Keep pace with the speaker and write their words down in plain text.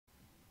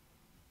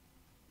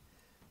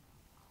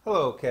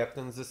Hello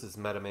Captains, this is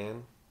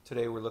Metaman.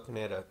 Today we're looking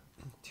at a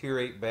Tier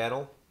 8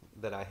 battle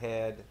that I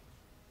had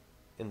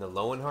in the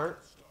Loewenhardt.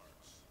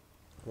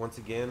 Once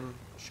again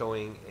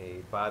showing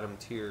a bottom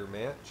tier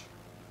match,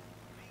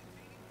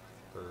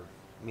 or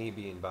me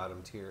being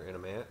bottom tier in a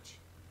match.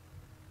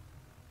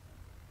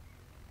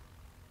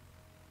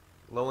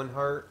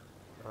 Loewenhardt,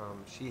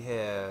 she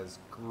has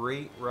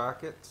great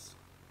rockets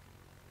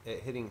at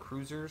hitting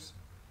cruisers.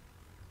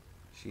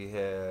 She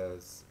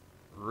has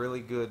really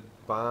good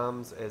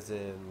bombs, as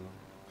in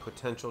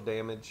potential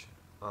damage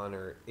on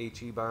her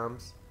HE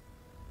bombs.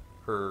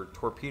 Her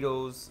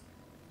torpedoes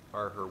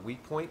are her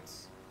weak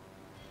points,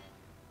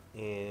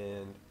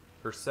 and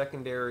her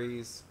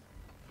secondaries,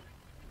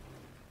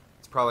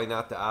 it's probably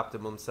not the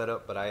optimum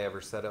setup, but I ever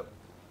set up.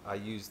 I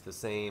use the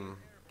same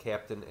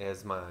captain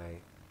as my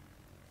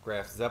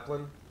Graf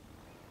Zeppelin.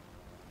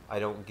 I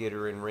don't get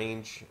her in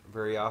range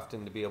very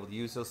often to be able to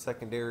use those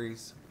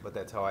secondaries, but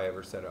that's how I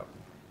ever set up.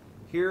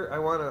 Here I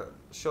want to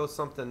show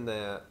something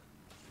that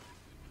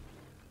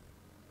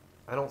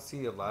I don't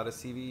see a lot of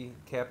CV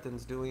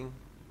captains doing.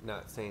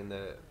 Not saying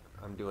that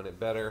I'm doing it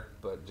better,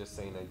 but just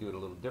saying I do it a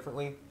little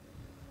differently.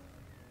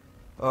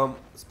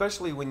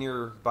 Especially when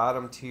you're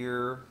bottom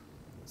tier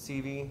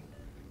CV.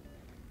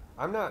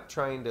 I'm not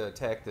trying to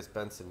attack this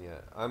Benson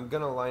yet. I'm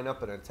going to line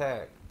up an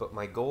attack, but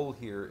my goal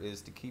here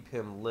is to keep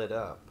him lit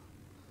up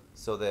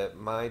so that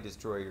my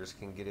destroyers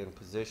can get in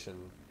position.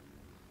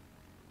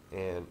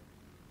 And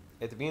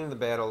at the beginning of the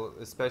battle,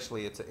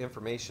 especially, it's an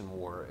information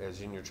war,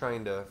 as in you're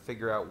trying to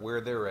figure out where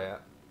they're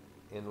at.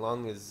 And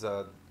long as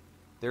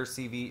their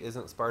CV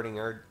isn't spotting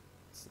our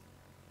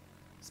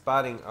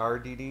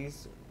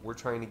DDs, we're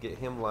trying to get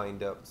him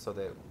lined up so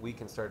that we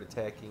can start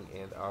attacking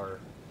and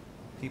our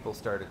people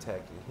start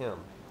attacking him.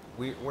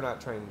 We're not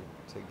trying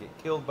to get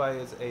killed by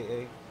his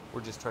AA,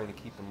 we're just trying to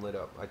keep him lit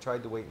up. I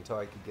tried to wait until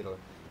I could get a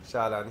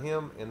shot on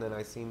him, and then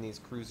I seen these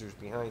cruisers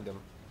behind him,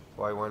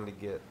 so I wanted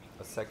to get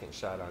a second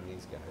shot on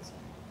these guys.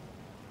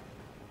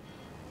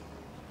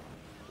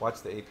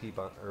 Watch the AP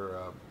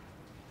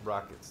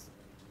rockets.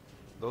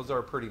 Those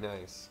are pretty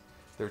nice.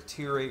 They're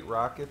tier 8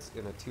 rockets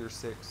in a tier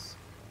 6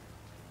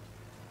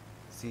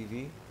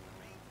 CV.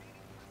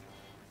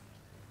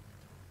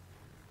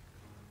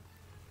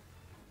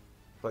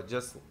 But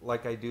just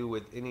like I do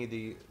with any of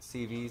the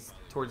CVs,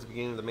 towards the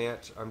beginning of the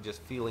match, I'm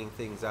just feeling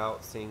things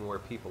out, seeing where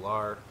people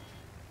are.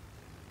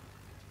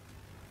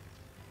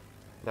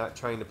 Not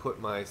trying to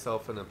put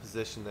myself in a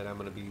position that I'm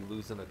going to be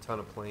losing a ton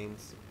of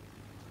planes.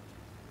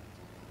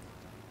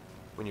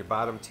 When you're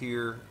bottom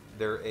tier,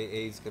 their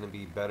AA is going to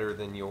be better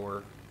than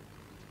your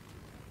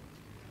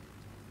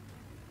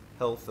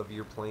health of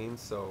your planes,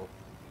 so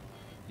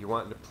you're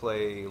wanting to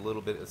play a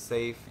little bit of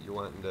safe. You're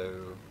wanting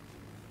to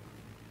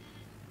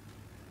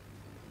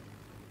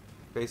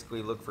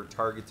basically look for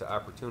targets of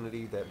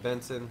opportunity. That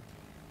Benson,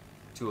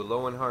 to a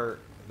Loewenhardt,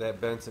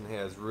 that Benson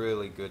has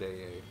really good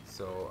AA,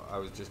 so I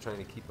was just trying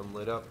to keep him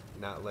lit up,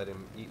 not let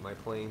him eat my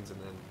planes, and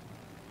then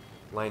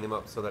line him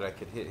up so that I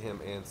could hit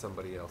him and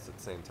somebody else at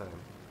the same time.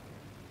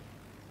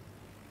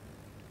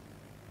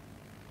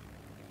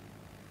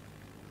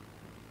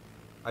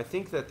 I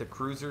think that the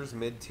cruisers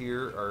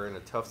mid-tier are in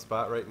a tough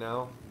spot right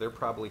now. They're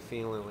probably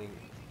feeling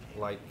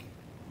like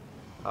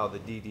how the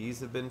DDs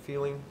have been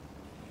feeling,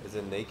 as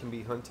in they can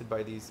be hunted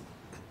by these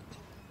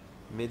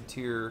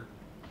mid-tier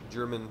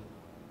German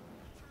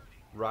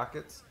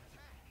rockets.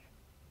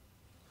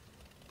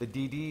 The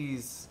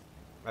DDs,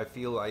 I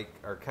feel like,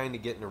 are kind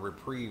of getting a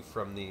reprieve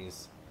from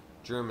these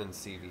German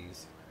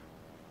CVs.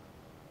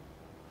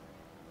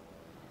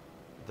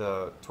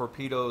 The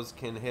torpedoes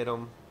can hit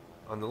them.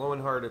 On the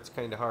Loewenhardt, it's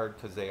kind of hard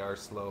because they are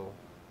slow.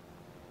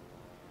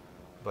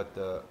 But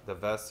the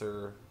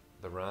Vesser,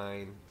 the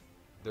Rhine,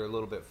 they're a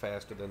little bit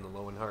faster than the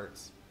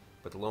Loewenhardts.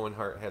 But the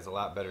Loewenhardt has a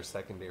lot better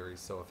secondaries,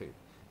 so if it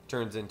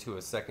turns into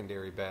a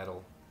secondary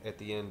battle at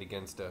the end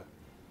against a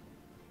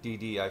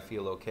DD, I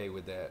feel okay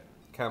with that,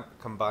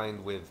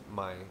 combined with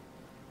my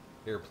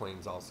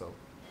airplanes also.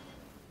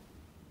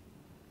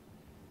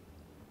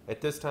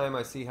 At this time,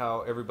 I see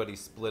how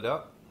everybody's split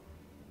up.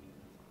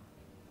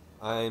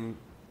 I'm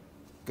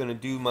gonna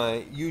do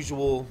my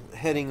usual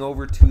heading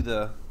over to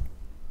the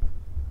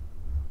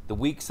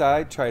weak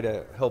side, try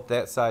to help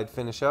that side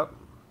finish up.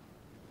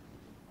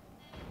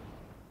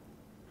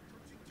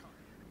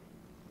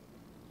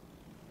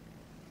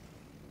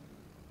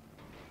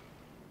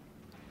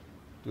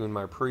 Doing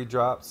my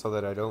pre-drop so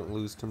that I don't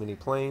lose too many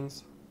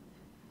planes.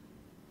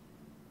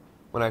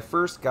 When I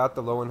first got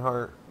the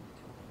Loewenhardt,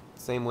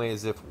 same way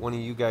as if one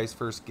of you guys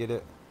first get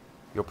it,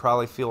 you'll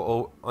probably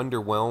feel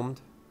underwhelmed,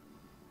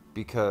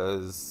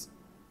 because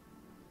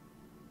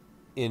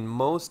in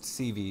most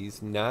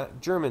CVs,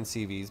 not German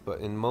CVs, but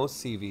in most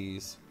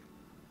CVs,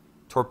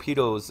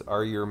 torpedoes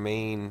are your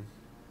main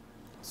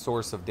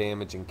source of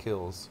damage and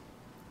kills.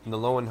 In the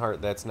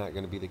Loewenhardt, that's not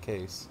going to be the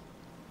case.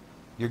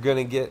 You're going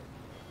to get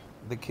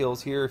the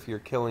kills here if you're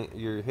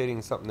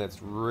hitting something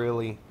that's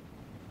really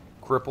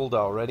crippled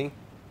already,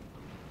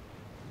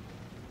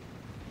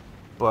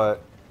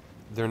 but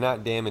they're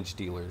not damage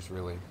dealers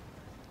really.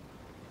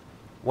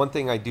 One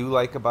thing I do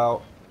like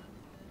about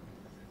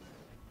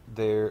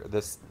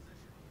this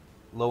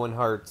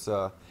Loewenhardt's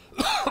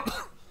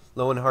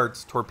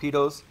Loewenhardt's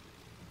torpedoes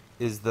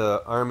is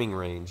the arming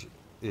range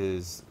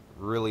is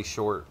really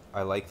short.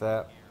 I like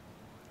that.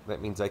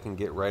 That means I can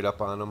get right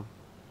up on them,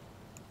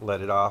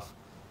 let it off,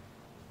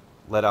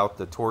 let out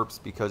the torps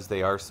because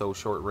they are so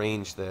short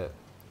range that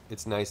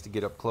it's nice to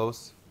get up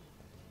close.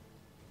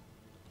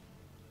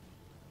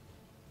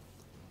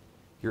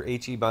 Your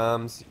HE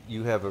bombs,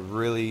 you have a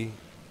really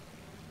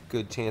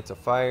good chance of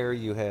fire.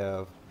 You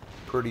have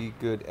pretty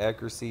good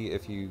accuracy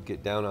if you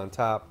get down on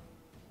top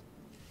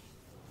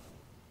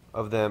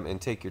of them and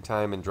take your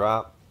time and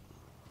drop.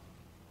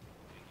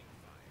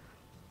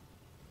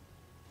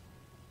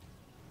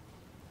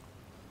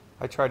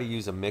 I try to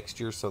use a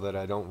mixture so that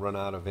I don't run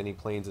out of any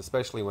planes,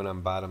 especially when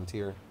I'm bottom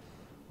tier.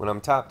 When I'm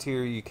top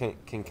tier, you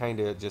can kind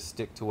of just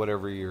stick to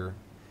whatever your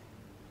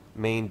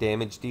main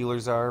damage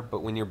dealers are,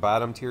 but when you're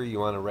bottom tier, you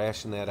want to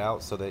ration that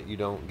out so that you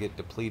don't get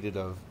depleted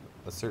of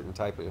a certain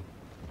type of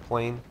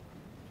plane.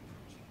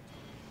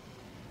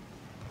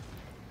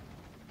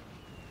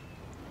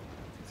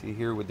 See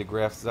here with the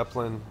Graf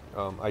Zeppelin,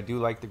 I do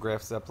like the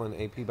Graf Zeppelin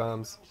AP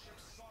bombs,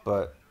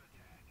 but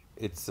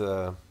it's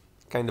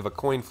kind of a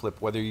coin flip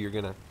whether you're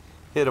gonna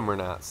hit them or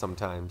not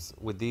sometimes.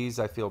 With these,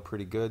 I feel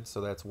pretty good, so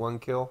that's one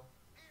kill.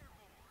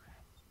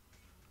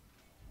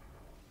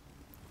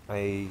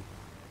 I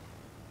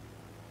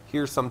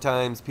hear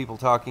sometimes people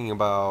talking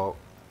about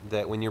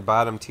that when you're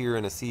bottom tier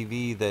in a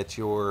CV that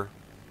you're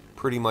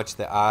pretty much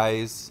the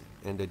eyes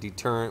and a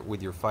deterrent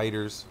with your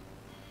fighters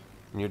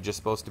and you're just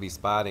supposed to be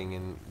spotting,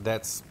 and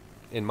that's,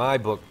 in my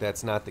book,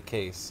 that's not the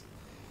case.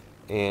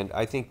 And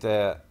I think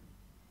that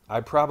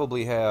I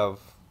probably have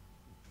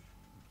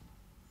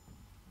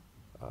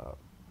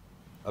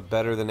a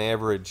better than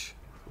average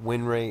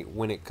win rate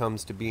when it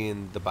comes to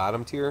being the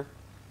bottom tier.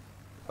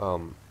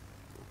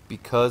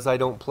 Because I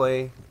don't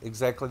play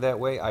exactly that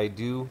way, I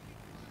do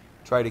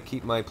try to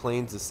keep my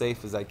planes as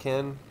safe as I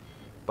can,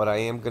 but I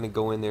am going to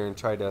go in there and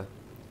try to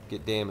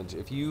get damage.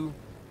 If you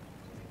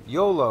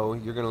YOLO,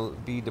 you're going to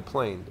be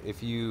deplaned.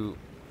 If you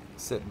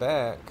sit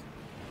back,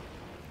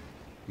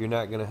 you're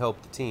not going to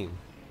help the team.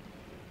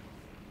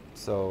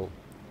 So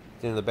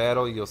at the end of the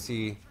battle, you'll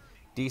see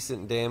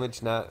decent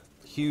damage, not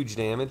huge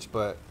damage,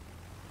 but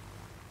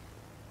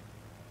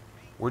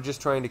we're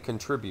just trying to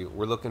contribute.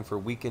 We're looking for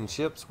weakened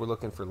ships. We're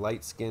looking for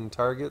light-skinned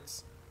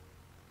targets.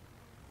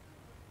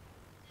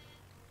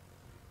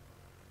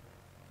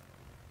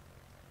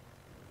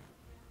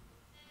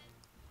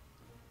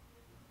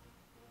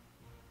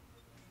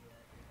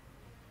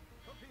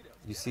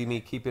 You see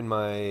me keeping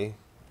my...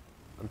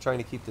 I'm trying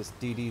to keep this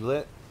DD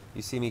lit.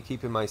 You see me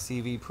keeping my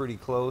CV pretty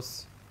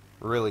close.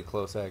 Really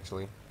close,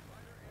 actually.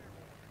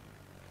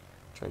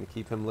 Trying to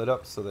keep him lit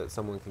up so that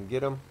someone can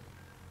get him.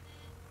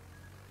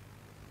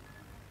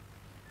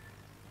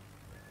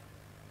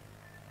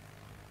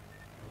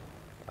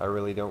 I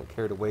really don't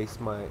care to waste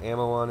my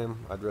ammo on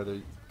him. I'd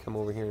rather come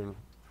over here and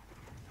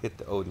hit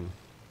the Odin.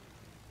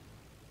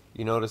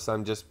 You notice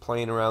I'm just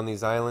playing around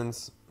these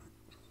islands,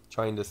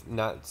 trying to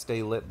not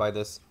stay lit by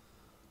this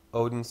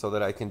Odin so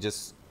that I can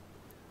just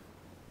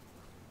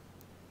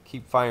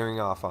keep firing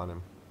off on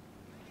him.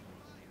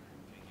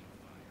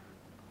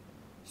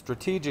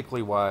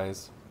 Strategically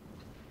wise,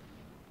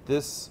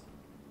 this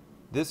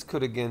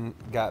could again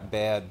got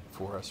bad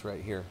for us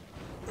right here.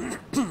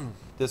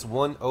 This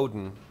one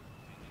Odin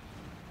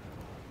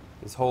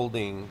is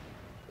holding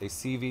a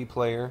CV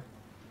player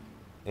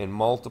and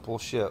multiple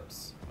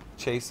ships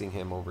chasing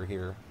him over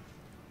here,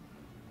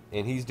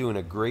 and he's doing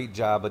a great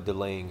job of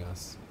delaying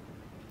us.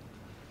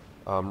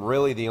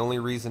 Really the only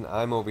reason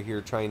I'm over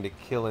here trying to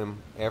kill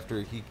him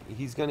after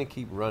he's gonna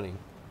keep running,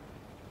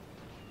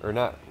 or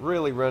not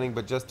really running,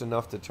 but just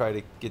enough to try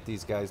to get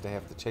these guys to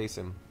have to chase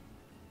him.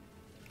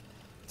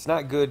 It's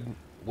not a good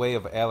way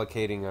of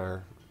allocating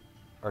our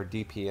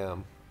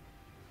DPM.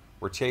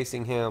 We're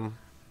chasing him.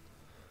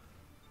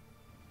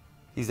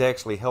 He's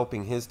actually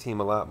helping his team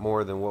a lot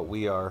more than what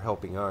we are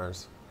helping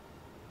ours.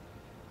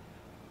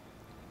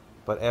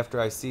 But after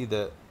I see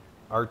that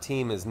our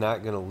team is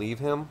not going to leave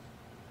him,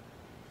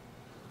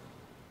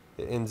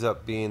 it ends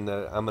up being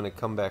that I'm going to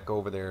come back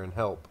over there and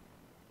help.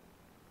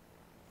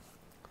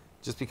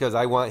 Just because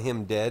I want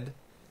him dead,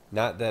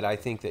 not that I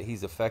think that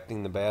he's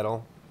affecting the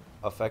battle,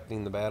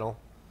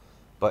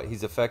 but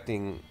he's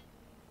affecting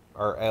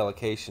our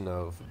allocation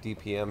of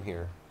DPM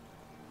here.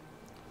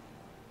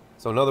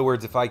 So in other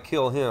words, if I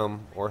kill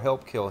him or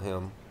help kill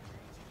him,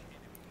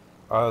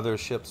 our other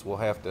ships will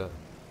have to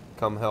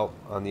come help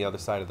on the other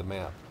side of the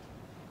map.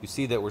 You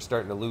see that we're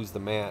starting to lose the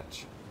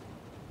match.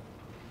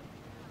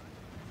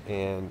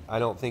 And I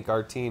don't think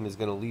our team is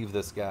going to leave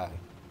this guy.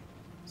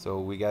 So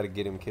we got to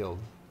get him killed.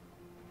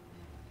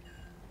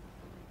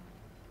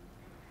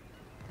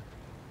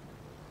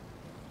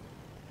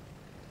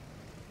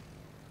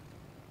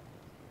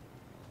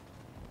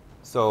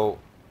 So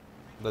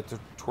the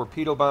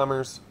torpedo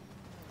bombers,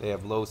 they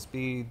have low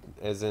speed,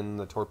 as in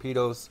the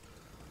torpedoes.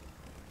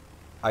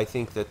 I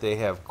think that they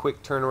have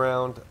quick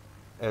turnaround,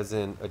 as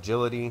in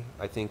agility.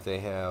 I think they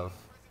have.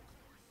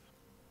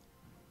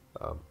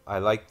 I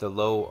like the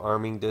low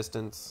arming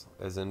distance,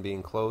 as in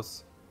being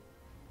close.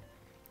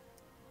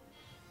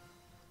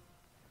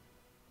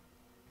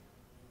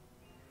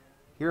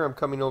 Here I'm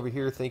coming over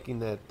here thinking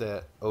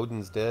that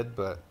Odin's dead,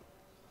 but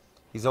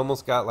he's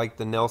almost got like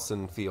the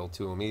Nelson feel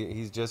to him.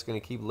 He's just going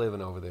to keep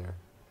living over there.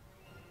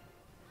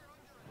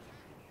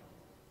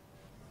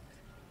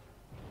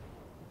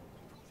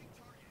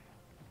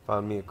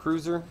 Found me a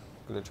cruiser.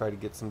 Going to try to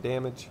get some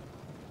damage.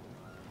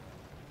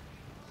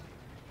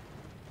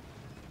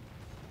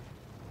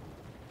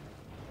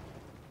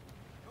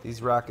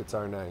 These rockets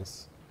are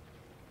nice.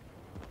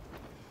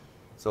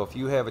 So if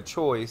you have a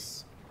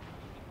choice,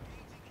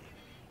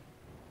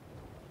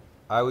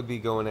 I would be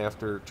going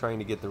after trying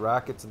to get the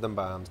rockets and the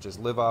bombs. Just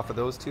live off of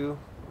those two.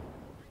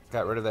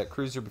 Got rid of that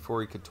cruiser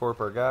before he could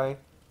torp our guy.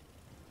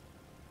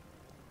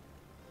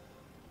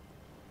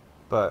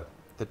 But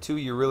the two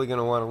you're really going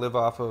to want to live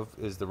off of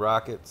is the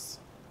rockets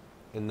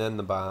and then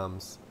the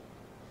bombs.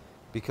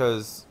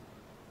 Because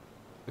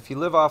if you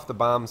live off the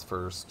bombs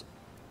first,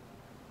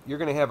 you're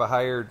going to have a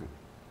higher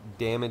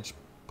damage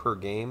per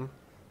game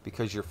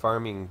because you're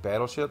farming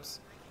battleships.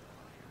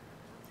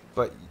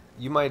 But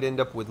you might end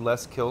up with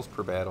less kills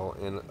per battle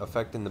and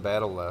affecting the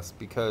battle less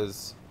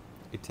because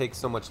it takes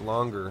so much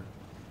longer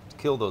to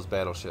kill those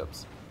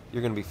battleships.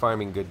 You're going to be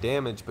farming good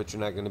damage, but you're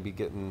not going to be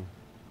getting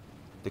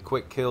the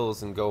quick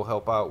kills and go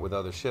help out with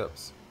other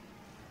ships.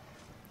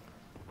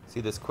 See,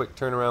 this quick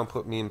turnaround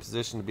put me in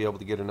position to be able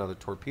to get another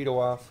torpedo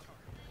off.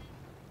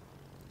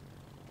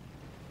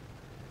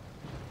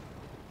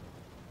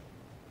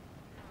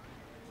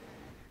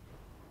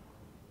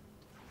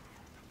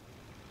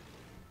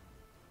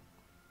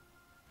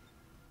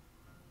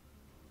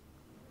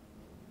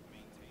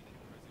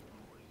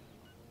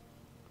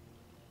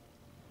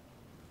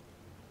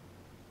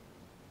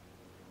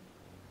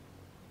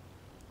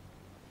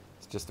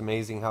 Just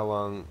amazing how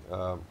long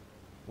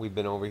we've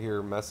been over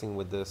here messing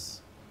with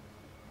this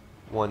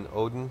one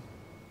Odin.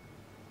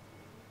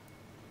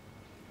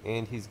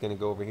 And he's going to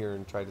go over here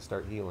and try to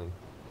start healing.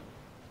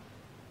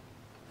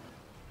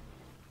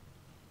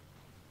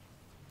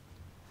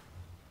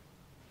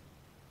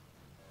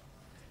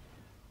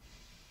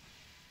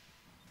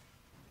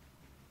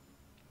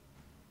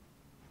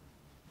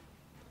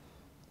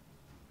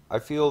 I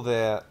feel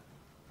that,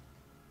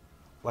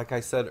 like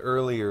I said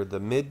earlier, the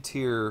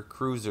mid-tier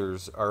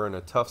cruisers are in a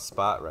tough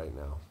spot right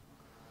now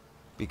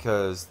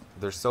because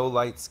they're so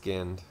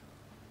light-skinned.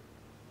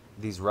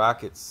 These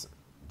rockets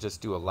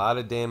just do a lot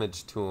of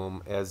damage to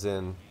them, as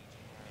in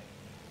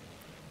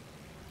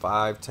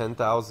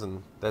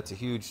 5,000-10,000. That's a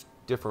huge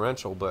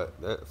differential, but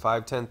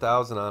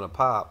 5,000-10,000 on a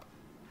pop.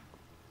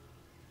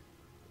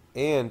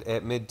 And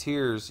at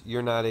mid-tiers,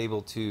 you're not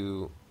able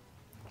to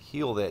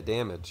heal that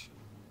damage.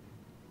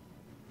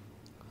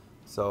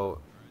 So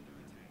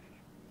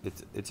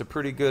it's a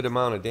pretty good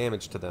amount of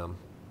damage to them.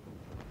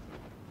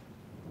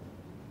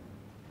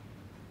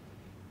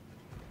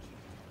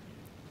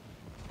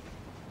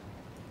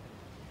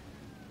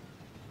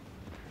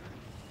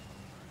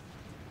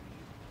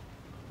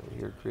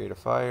 Here, create a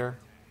fire.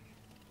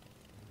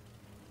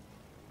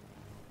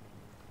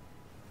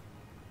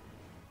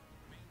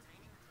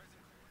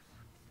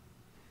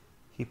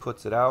 He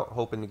puts it out,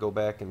 hoping to go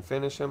back and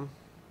finish him.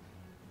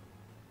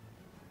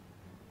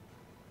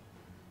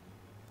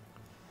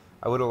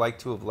 I would have liked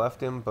to have left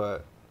him,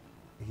 but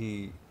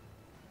he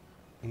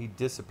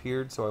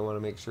disappeared, so I want to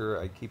make sure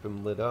I keep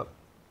him lit up.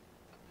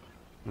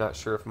 Not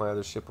sure if my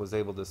other ship was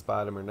able to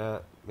spot him or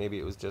not. Maybe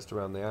it was just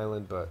around the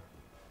island, but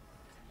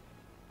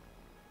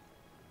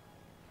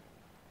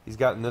he's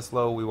gotten this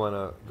low. We want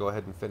to go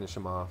ahead and finish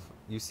him off.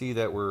 You see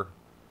that we're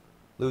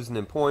losing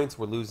in points,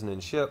 we're losing in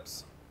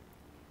ships.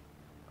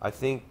 I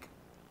think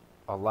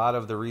a lot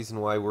of the reason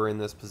why we're in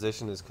this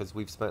position is because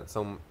we've spent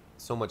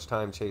so much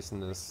time chasing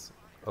this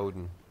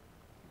Odin.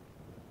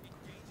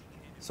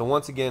 So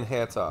once again,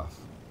 hats off.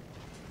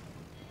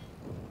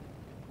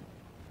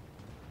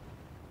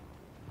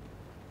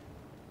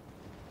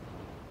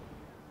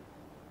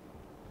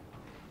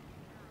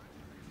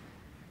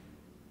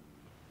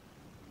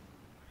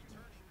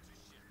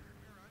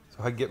 So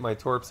I get my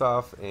torps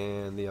off,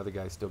 and the other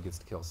guy still gets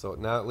to kill. So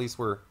now at least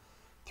we're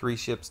 3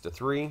 ships to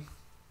 3.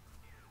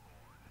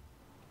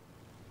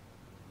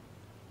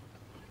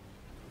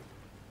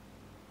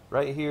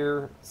 Right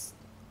here,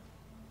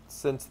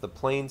 since the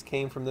planes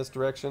came from this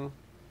direction,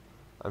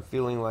 I'm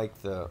feeling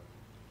like the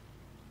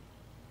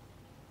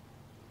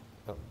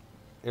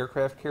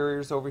aircraft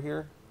carrier's over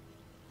here,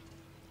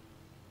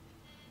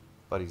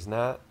 but he's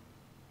not.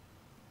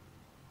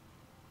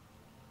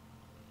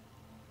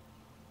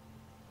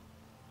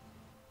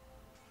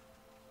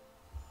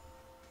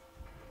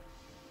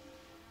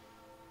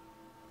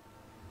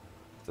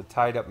 It's a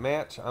tied up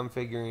match. I'm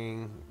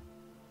figuring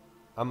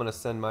I'm going to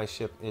send my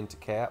ship into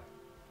cap.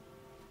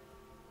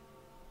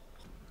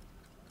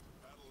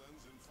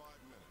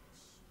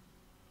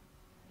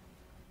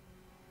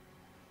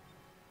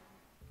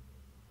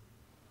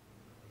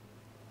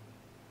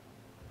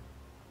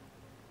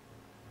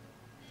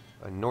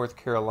 I North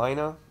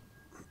Carolina.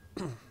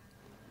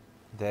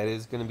 That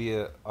is going to be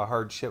a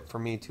hard ship for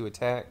me to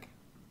attack.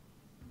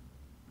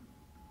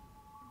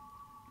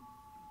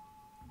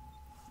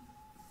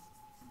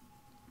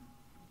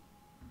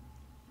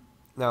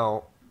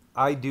 Now,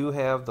 I do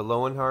have the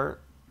Loewenhardt.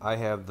 I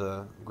have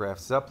the Graf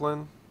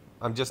Zeppelin.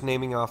 I'm just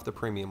naming off the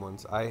premium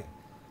ones. I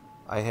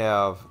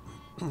have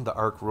the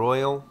Ark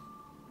Royal,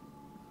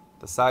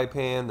 the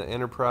Saipan, the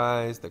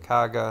Enterprise, the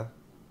Kaga,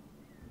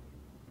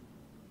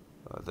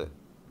 the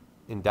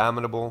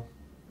Indomitable.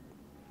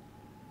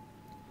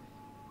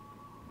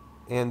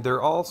 And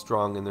they're all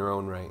strong in their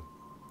own right.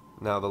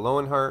 Now, the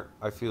Loewenhardt,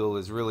 I feel,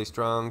 is really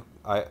strong.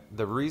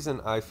 The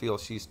reason I feel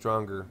she's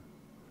stronger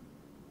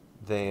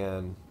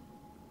than,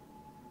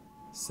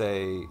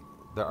 say,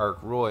 the Ark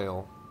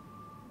Royal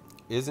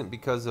isn't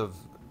because of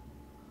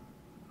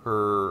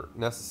her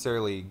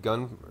necessarily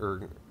gun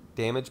or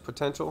damage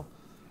potential,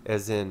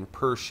 as in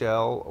per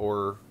shell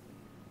or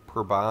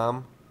per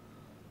bomb,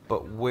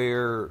 but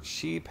where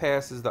she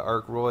passes the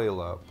Ark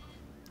Royal up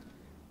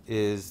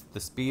is the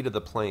speed of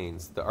the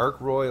planes. The Ark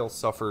Royal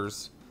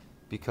suffers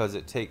because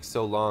it takes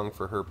so long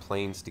for her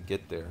planes to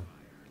get there.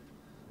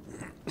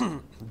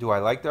 Do I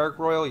like the Ark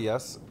Royal?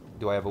 Yes.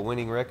 Do I have a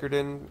winning record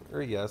in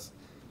her? Yes.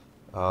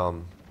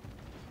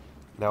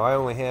 Now I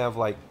only have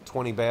like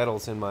 20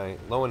 battles in my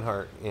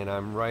Loewenhardt, and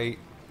I'm right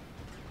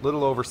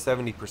little over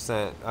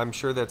 70%. I'm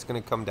sure that's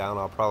going to come down.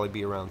 I'll probably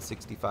be around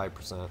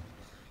 65%.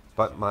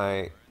 But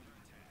my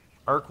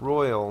Ark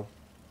Royal,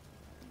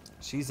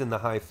 she's in the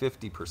high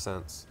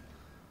 50%,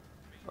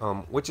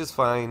 which is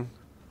fine.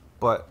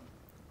 But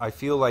I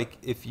feel like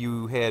if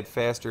you had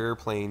faster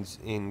airplanes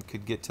and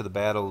could get to the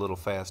battle a little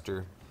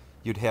faster,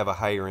 you'd have a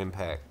higher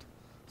impact.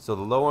 So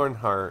the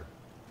Loewenhardt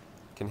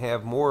can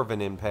have more of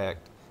an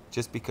impact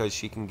just because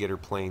she can get her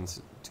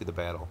planes to the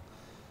battle.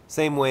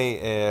 Same way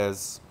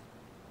as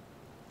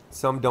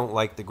some don't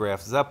like the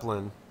Graf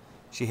Zeppelin.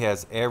 She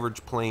has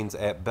average planes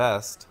at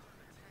best,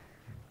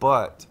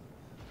 but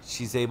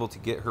she's able to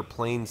get her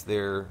planes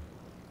there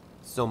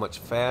so much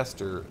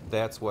faster.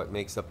 That's what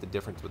makes up the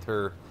difference with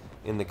her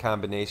in the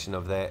combination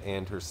of that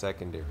and her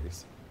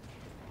secondaries.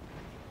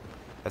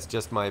 That's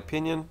just my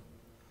opinion.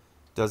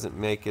 Doesn't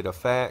make it a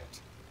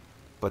fact,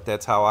 but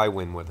that's how I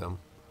win with them.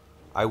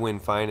 I win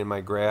fine in my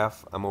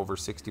Graf. I'm over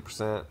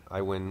 60%.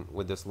 I win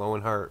with this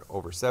Loewenhardt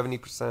over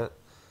 70%,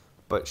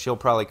 but she'll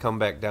probably come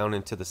back down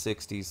into the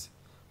 60s.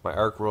 My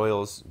Ark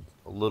Royal's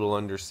a little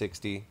under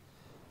 60.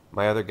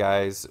 My other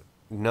guys,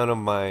 none of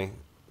my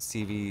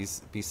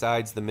CVs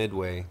besides the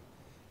Midway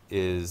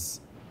is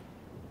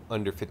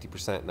under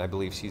 50%, and I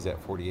believe she's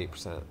at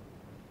 48%.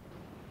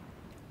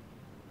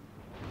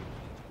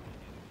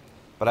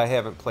 But I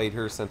haven't played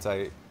her since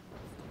I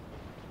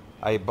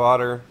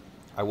bought her.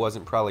 I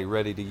wasn't probably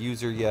ready to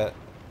use her yet,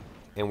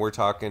 and we're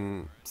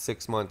talking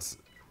 6 months,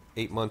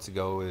 8 months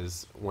ago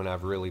is when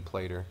I've really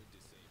played her.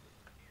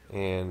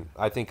 And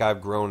I think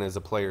I've grown as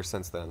a player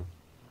since then.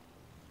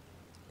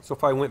 So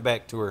if I went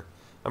back to her,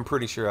 I'm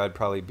pretty sure I'd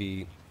probably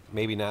be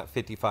maybe not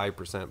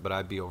 55%, but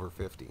I'd be over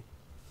 50.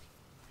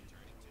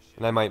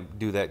 And I might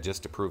do that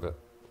just to prove it.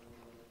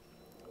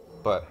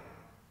 But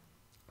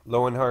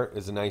Loewenhardt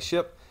is a nice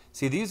ship.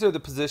 See, these are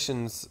the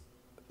positions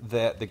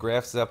that the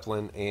Graf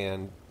Zeppelin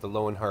and the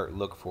Loewenhardt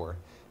look for.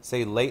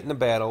 Say late in the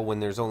battle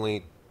when there's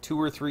only 2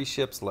 or 3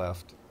 ships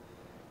left,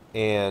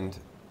 and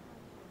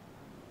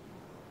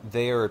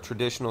they are a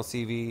traditional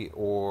CV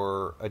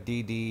or a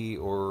DD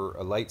or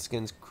a light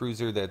skins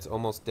cruiser that's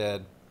almost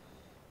dead.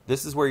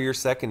 This is where your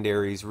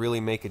secondaries really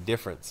make a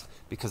difference,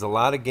 because a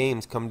lot of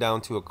games come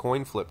down to a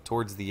coin flip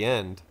towards the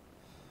end.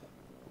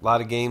 A lot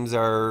of games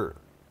are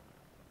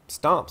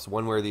stomps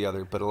one way or the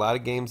other, but a lot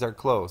of games are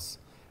close,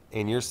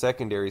 and your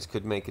secondaries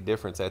could make a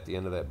difference at the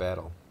end of that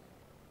battle.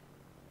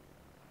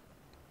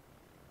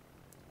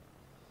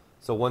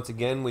 So once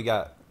again, we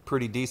got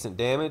pretty decent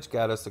damage,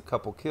 got us a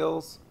couple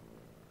kills.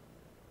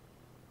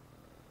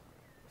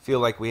 Feel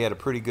like we had a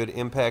pretty good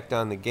impact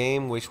on the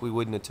game. Wish we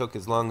wouldn't have took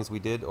as long as we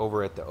did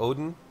over at the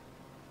Odin.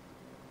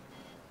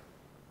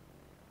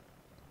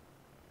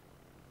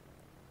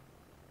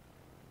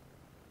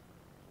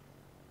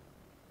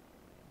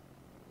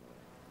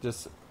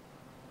 Just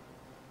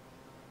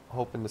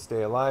hoping to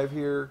stay alive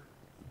here,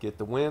 get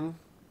the win.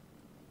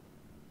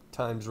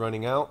 Time's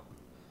running out.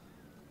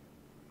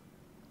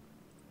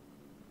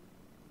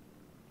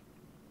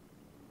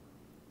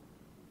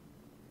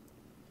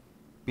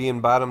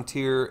 Being bottom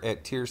tier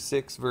at tier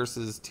 6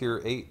 versus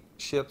tier 8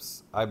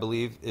 ships, I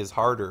believe, is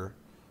harder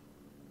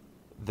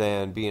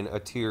than being a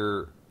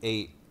tier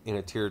 8 in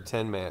a tier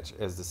 10 match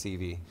as the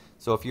CV.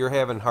 So if you're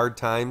having hard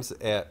times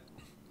at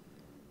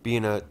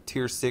being a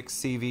tier 6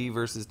 CV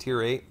versus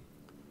tier 8,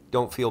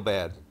 don't feel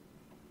bad,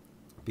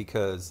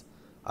 because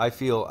I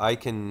feel I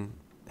can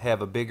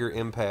have a bigger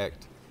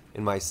impact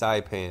in my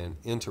Saipan,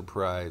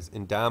 Enterprise,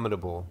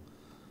 Indomitable.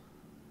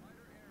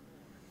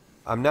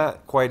 I'm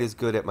not quite as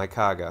good at my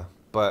Kaga,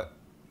 but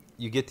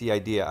you get the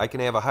idea. I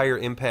can have a higher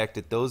impact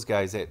at those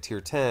guys at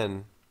tier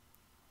 10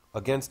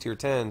 against tier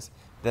 10s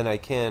than I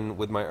can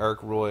with my Ark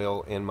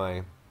Royal and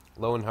my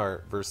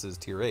Loewenhardt versus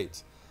tier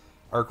 8s.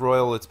 Arc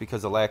Royal, it's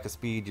because of lack of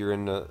speed. You're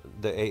in the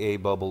AA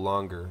bubble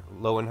longer.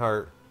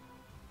 Loewenhardt,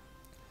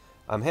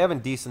 I'm having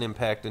decent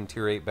impact in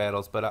tier 8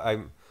 battles, but I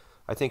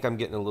think I'm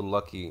getting a little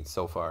lucky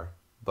so far.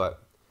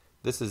 But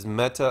this is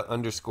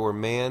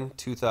meta_man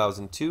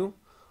 2002.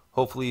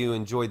 Hopefully you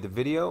enjoyed the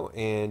video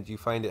and you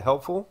find it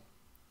helpful.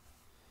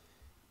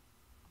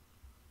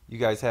 You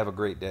guys have a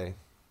great day.